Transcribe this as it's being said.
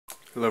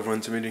Hello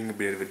everyone, so we're doing a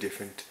bit of a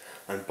different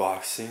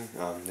unboxing.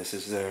 This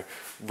is the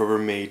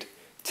Rubbermaid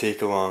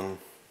take-along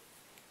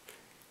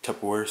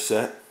Tupperware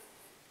set.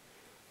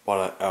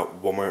 Bought it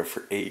at Walmart for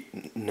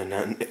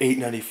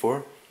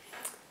 $8.94.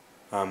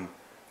 Thought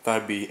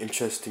it'd be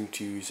interesting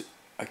to use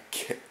a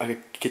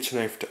kitchen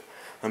knife to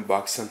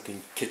unbox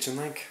something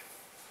kitchen-like.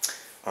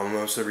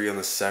 Also read on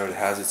the side what it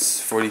has.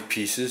 It's 40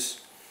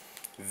 pieces.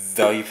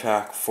 Value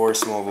pack, 4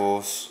 small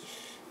bowls.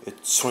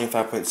 It's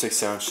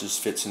 25.6 ounces,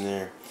 fits in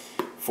there.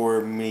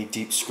 4 mini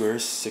deep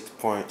squares,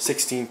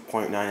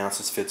 16.9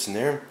 ounces fits in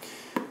there.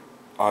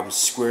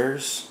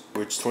 Squares,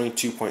 which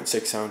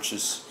 22.6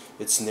 ounces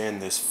fits in there,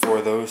 and there's 4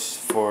 of those,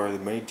 4 of the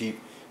mini deep,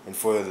 and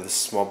 4 of the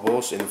small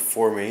bowls, and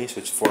 4 minis,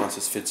 which 4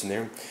 ounces fits in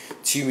there.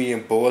 2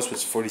 medium bowls,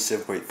 which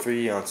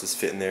 47.3 ounces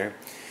fit in there,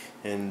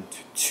 and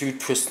 2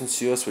 twist and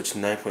seals, which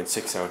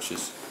 9.6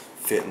 ounces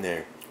fit in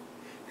there.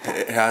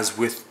 It has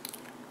with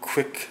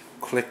quick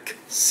click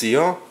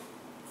seal,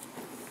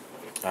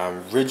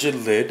 rigid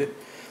lid.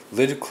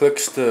 Lid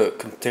clicks the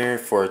container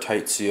for a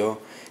tight seal.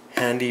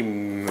 Handy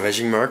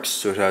measuring marks,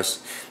 so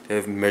they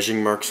have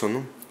measuring marks on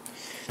them.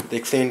 They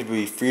claim to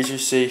be freezer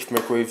safe,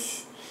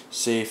 microwave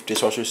safe,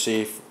 dishwasher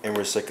safe, and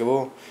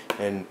recyclable,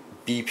 and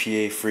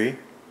BPA free.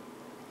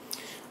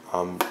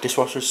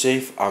 Dishwasher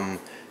safe. I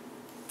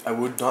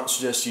would not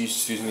suggest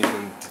using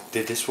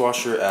the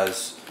dishwasher,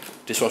 as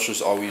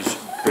dishwashers always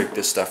break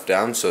this stuff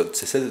down. So it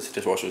says it's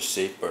dishwasher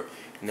safe, but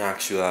in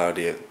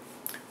actuality, it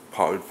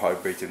would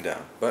probably break them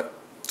down. But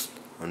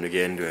I'm gonna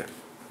get into it.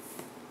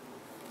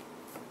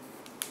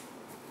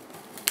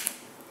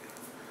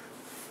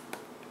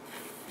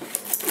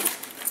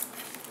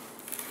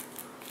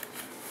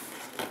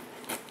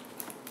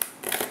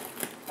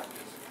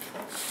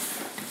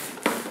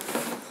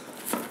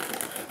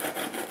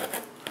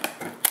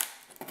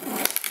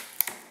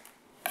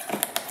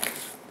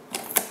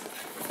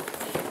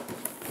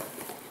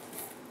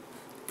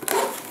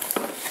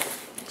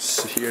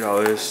 So here it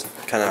all is,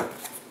 kind of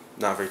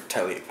not very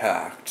tightly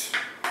packed.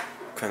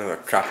 Kind of a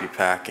crappy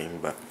packing,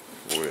 but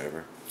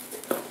whatever.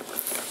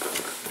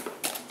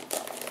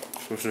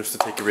 I'm supposed to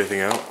take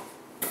everything out.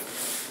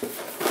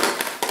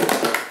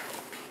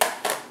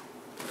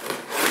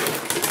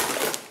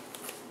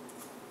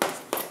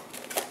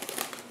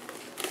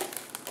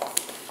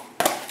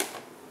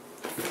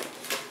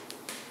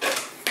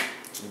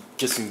 I'm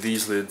guessing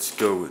these lids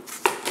go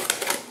with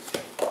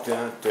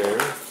that there.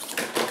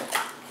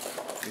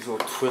 These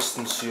little twist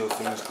and seal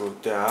things go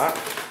with that.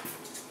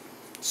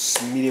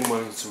 Medium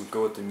ones would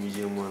go with the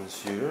medium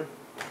ones here.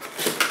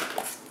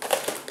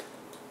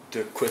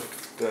 The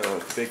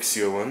big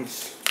seal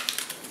ones.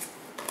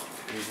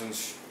 These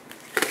ones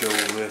go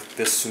with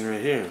this one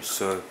right here.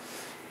 So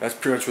that's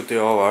pretty much what they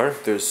all are.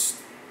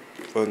 There's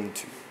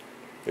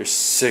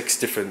 6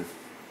 different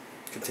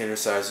container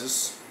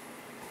sizes.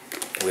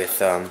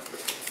 With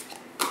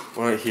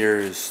one right here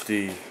is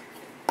the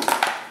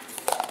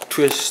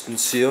twist and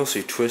seal. So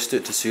you twist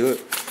it to seal it.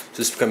 So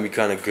this is gonna be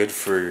kind of good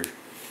for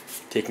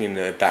taking in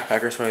a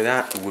backpack or something like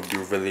that. It would be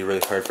really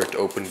hard for it to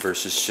open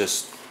versus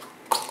just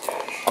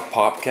a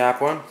pop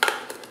cap one,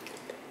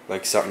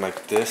 like something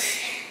like this.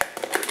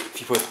 If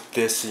you put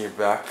this in your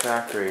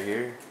backpack right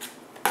here,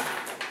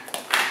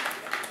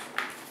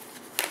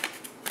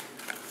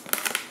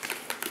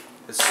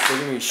 it's still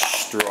gonna be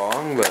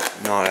strong, but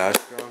not as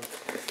strong.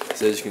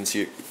 So as you can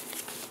see,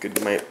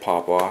 it might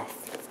pop off.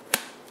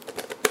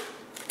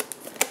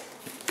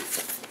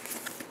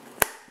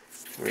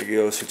 There you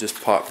go. So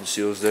just pop the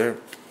seals there.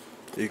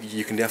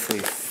 You can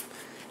definitely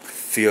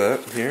feel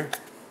it here.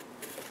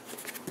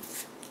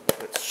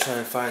 Let's try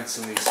and find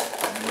some of these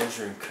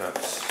measuring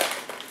cups.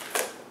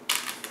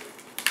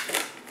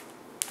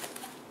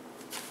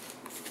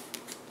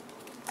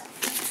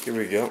 Here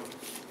we go.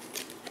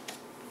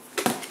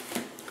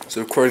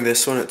 So according to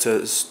this one, it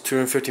says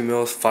 250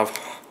 mils,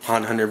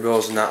 500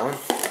 mils in that one.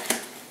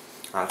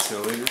 That's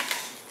milliliters.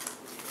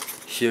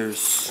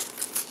 Here's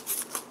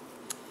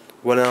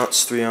 1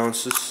 ounce, 3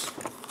 ounces.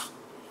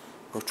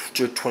 Or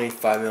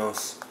 25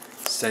 mils,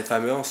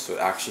 75 mils, so it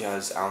actually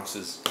has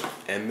ounces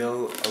and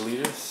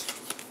milliliters.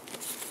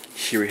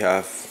 Here we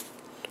have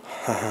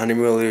 100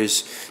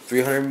 milliliters,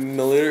 300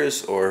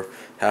 milliliters, or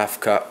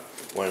half cup,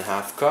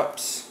 1.5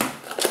 cups.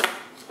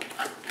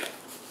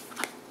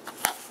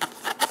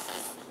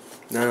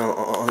 Now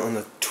on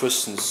the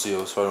twist and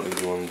seal, so I don't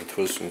need one of the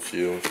twist and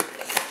seal.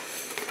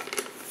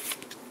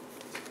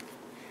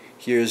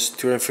 Here's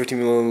 250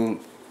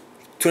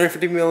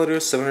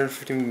 milliliters,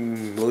 750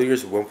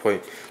 milliliters,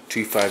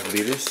 1.25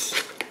 liters,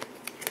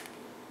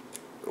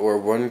 or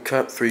 1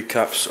 cup, 3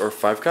 cups, or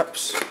 5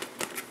 cups.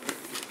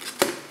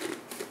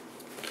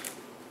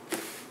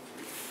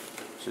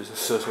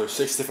 So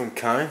 6 different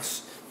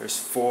kinds. There's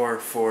 4,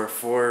 4,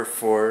 4,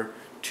 4,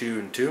 2,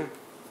 and 2.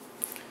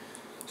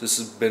 So this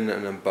has been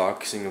an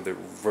unboxing of the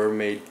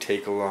Rubbermaid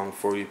Take-Along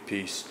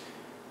 40-piece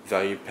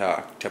value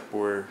pack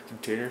Tupperware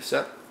container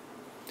set.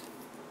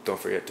 Don't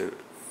forget to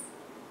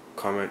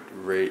comment,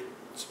 rate,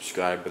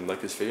 subscribe, and like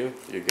this video.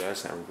 You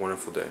guys have a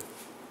wonderful day.